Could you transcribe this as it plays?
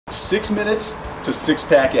6 minutes to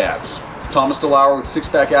six-pack abs. Thomas Delauer with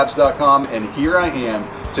SixPackAbs.com, and here I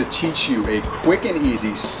am to teach you a quick and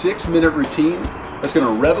easy 6-minute routine that's going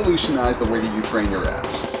to revolutionize the way that you train your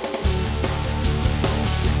abs.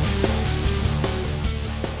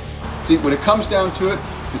 See, when it comes down to it,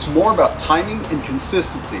 it's more about timing and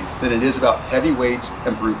consistency than it is about heavy weights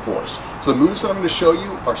and brute force. So the moves that I'm going to show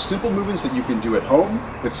you are simple movements that you can do at home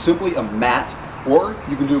with simply a mat, or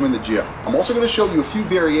you can do them in the gym. I'm also going to show you a few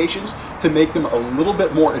variations to make them a little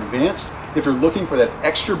bit more advanced if you're looking for that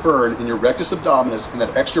extra burn in your rectus abdominis and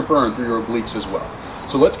that extra burn through your obliques as well.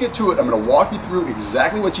 So let's get to it. I'm going to walk you through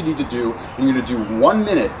exactly what you need to do, and you're going to do 1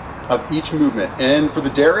 minute of each movement. And for the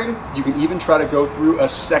daring, you can even try to go through a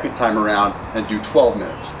second time around and do 12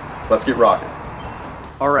 minutes. Let's get rocking.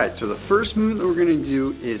 All right, so the first movement that we're gonna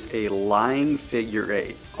do is a lying figure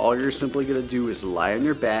eight. All you're simply gonna do is lie on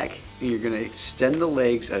your back, and you're gonna extend the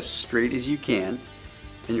legs as straight as you can,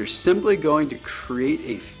 and you're simply going to create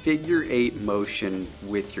a figure eight motion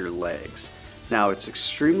with your legs. Now, it's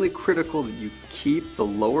extremely critical that you keep the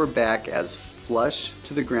lower back as flush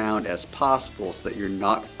to the ground as possible so that you're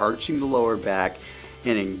not arching the lower back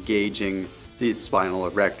and engaging the spinal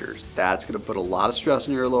erectors. That's going to put a lot of stress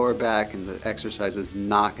on your lower back, and the exercise is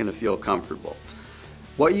not going to feel comfortable.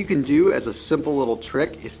 What you can do as a simple little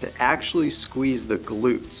trick is to actually squeeze the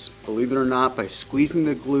glutes. Believe it or not, by squeezing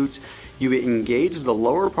the glutes, you engage the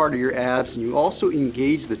lower part of your abs, and you also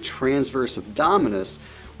engage the transverse abdominis,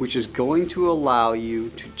 which is going to allow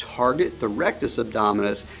you to target the rectus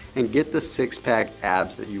abdominis and get the six-pack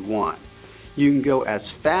abs that you want. You can go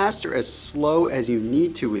as fast or as slow as you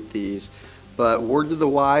need to with these, but word to the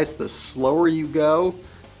wise, the slower you go,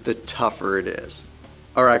 the tougher it is.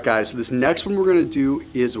 All right, guys, so this next one we're gonna do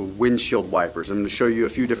is windshield wipers. I'm gonna show you a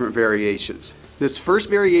few different variations. This first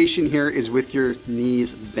variation here is with your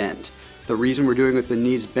knees bent. The reason we're doing with the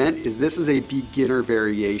knees bent is this is a beginner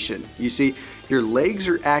variation. You see, your legs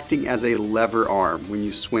are acting as a lever arm when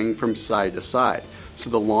you swing from side to side. So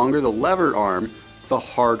the longer the lever arm, the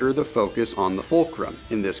harder the focus on the fulcrum,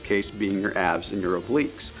 in this case being your abs and your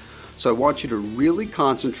obliques. So I want you to really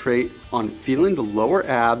concentrate on feeling the lower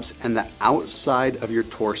abs and the outside of your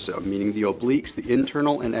torso, meaning the obliques, the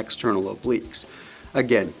internal and external obliques.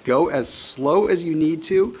 Again, go as slow as you need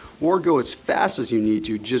to or go as fast as you need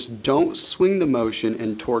to, just don't swing the motion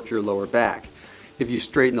and torque your lower back. If you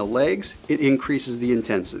straighten the legs, it increases the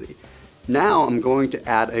intensity. Now I'm going to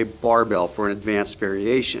add a barbell for an advanced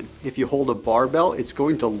variation. If you hold a barbell, it's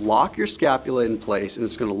going to lock your scapula in place and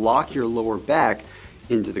it's going to lock your lower back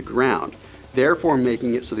into the ground, therefore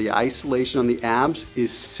making it so the isolation on the abs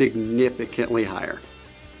is significantly higher.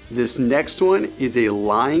 This next one is a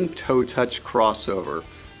lying toe touch crossover.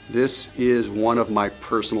 This is one of my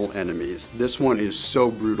personal enemies. This one is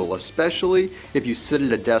so brutal, especially if you sit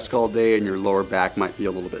at a desk all day and your lower back might be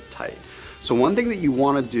a little bit tight. So one thing that you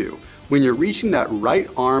want to do when you're reaching that right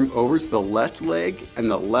arm over to the left leg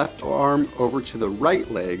and the left arm over to the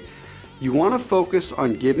right leg, you want to focus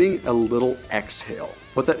on giving a little exhale.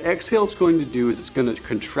 What that exhale is going to do is it's going to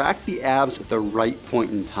contract the abs at the right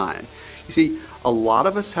point in time. You see, a lot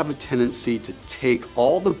of us have a tendency to take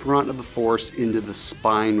all the brunt of the force into the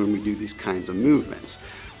spine when we do these kinds of movements.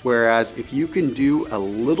 Whereas if you can do a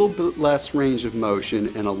little bit less range of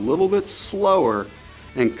motion and a little bit slower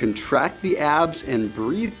and contract the abs and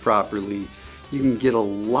breathe properly, you can get a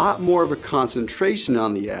lot more of a concentration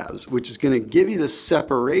on the abs, which is going to give you the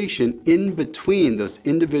separation in between those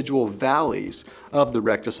individual valleys of the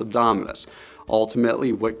rectus abdominis.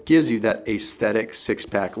 Ultimately, what gives you that aesthetic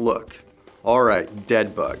six-pack look. All right,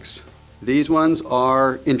 dead bugs. These ones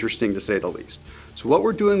are interesting to say the least. So what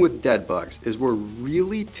we're doing with dead bugs is we're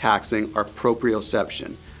really taxing our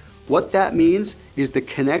proprioception. What that means is the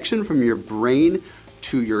connection from your brain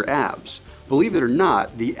to your abs. Believe it or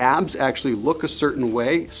not, the abs actually look a certain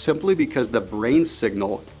way simply because the brain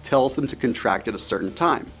signal tells them to contract at a certain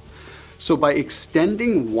time. So by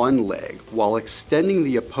extending one leg while extending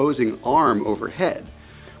the opposing arm overhead,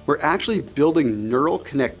 we're actually building neural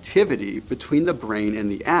connectivity between the brain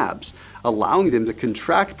and the abs, allowing them to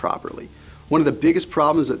contract properly. One of the biggest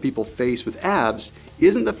problems that people face with abs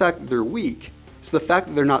isn't the fact that they're weak, it's the fact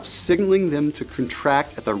that they're not signaling them to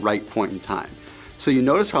contract at the right point in time. So you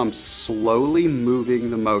notice how I'm slowly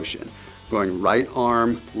moving the motion, going right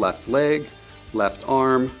arm, left leg, left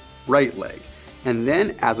arm, right leg. And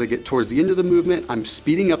then as I get towards the end of the movement, I'm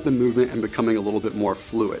speeding up the movement and becoming a little bit more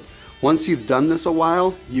fluid. Once you've done this a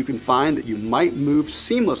while, you can find that you might move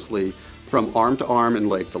seamlessly from arm to arm and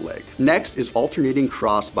leg to leg. Next is alternating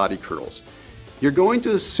cross body curls. You're going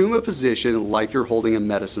to assume a position like you're holding a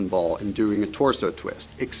medicine ball and doing a torso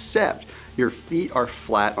twist, except your feet are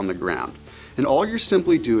flat on the ground. And all you're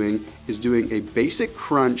simply doing is doing a basic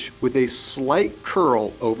crunch with a slight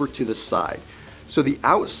curl over to the side. So the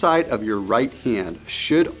outside of your right hand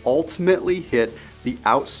should ultimately hit the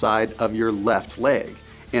outside of your left leg,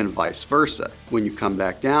 and vice versa. When you come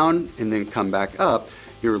back down and then come back up,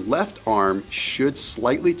 your left arm should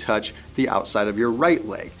slightly touch the outside of your right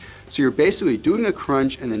leg. So you're basically doing a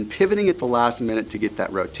crunch and then pivoting at the last minute to get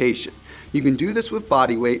that rotation. You can do this with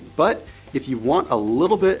body weight, but if you want a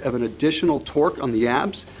little bit of an additional torque on the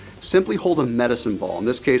abs, simply hold a medicine ball. In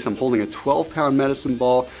this case, I'm holding a 12-pound medicine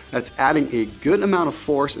ball that's adding a good amount of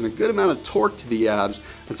force and a good amount of torque to the abs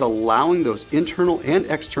that's allowing those internal and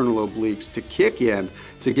external obliques to kick in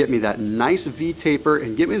to get me that nice V-taper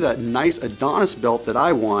and get me that nice Adonis belt that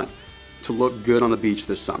I want to look good on the beach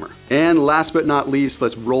this summer. And last but not least,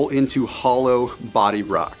 let's roll into hollow body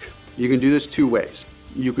rock. You can do this two ways.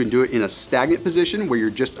 You can do it in a stagnant position where you're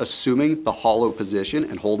just assuming the hollow position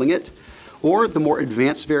and holding it, or the more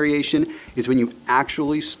advanced variation is when you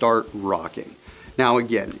actually start rocking. Now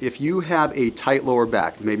again, if you have a tight lower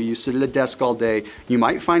back, maybe you sit at a desk all day, you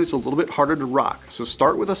might find it's a little bit harder to rock. So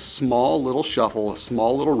start with a small little shuffle, a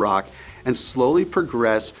small little rock, and slowly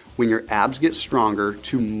progress when your abs get stronger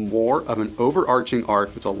to more of an overarching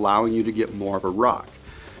arc that's allowing you to get more of a rock.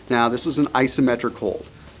 Now this is an isometric hold.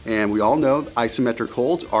 And we all know isometric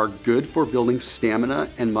holds are good for building stamina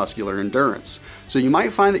and muscular endurance. So you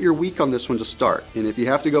might find that you're weak on this one to start. And if you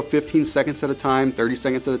have to go 15 seconds at a time, 30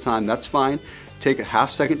 seconds at a time, that's fine. Take a half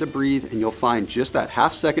second to breathe and you'll find just that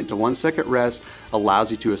half second to 1 second rest allows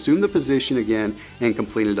you to assume the position again and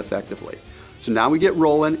complete it effectively. So now we get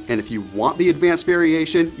rolling, and if you want the advanced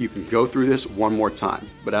variation, you can go through this one more time.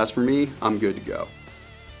 But as for me, I'm good to go.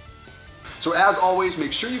 So as always,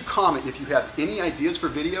 make sure you comment if you have any ideas for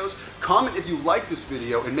videos, comment if you like this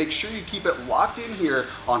video, and make sure you keep it locked in here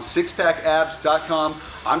on SixPackAbs.com.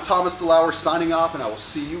 I'm Thomas Delauer signing off, and I will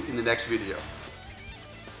see you in the next video.